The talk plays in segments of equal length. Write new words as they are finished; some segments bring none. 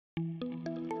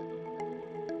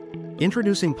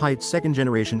Introducing Pytes second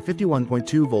generation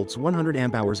 51.2 volts 100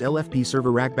 amp hours LFP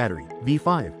server rack battery,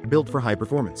 V5, built for high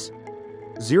performance.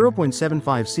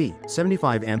 0.75C,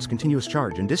 75 amps continuous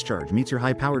charge and discharge meets your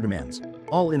high power demands,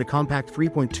 all in a compact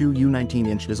 3.2U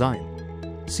 19-inch design.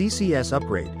 CCS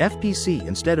upgrade, FPC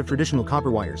instead of traditional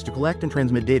copper wires to collect and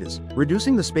transmit data,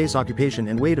 reducing the space occupation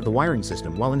and weight of the wiring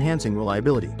system while enhancing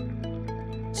reliability.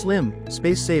 Slim,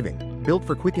 space-saving, built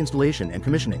for quick installation and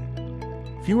commissioning.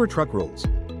 Fewer truck rolls.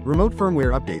 Remote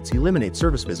firmware updates eliminate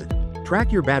service visit.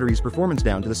 Track your battery's performance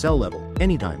down to the cell level,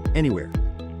 anytime, anywhere.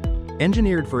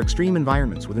 Engineered for extreme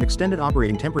environments with an extended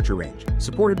operating temperature range,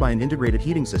 supported by an integrated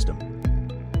heating system.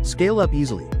 Scale up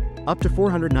easily, up to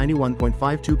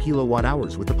 491.52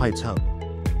 kWh with the Pytes hub.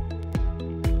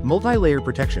 Multi-layer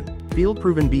protection,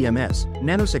 field-proven BMS,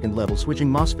 nanosecond-level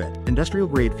switching MOSFET,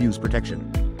 industrial-grade fuse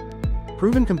protection.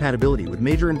 Proven compatibility with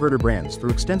major inverter brands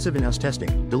through extensive in-house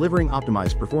testing, delivering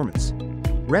optimized performance.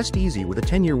 Rest easy with a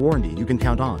 10-year warranty you can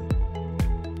count on.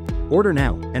 Order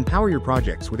now and power your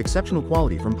projects with exceptional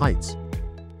quality from Pytes.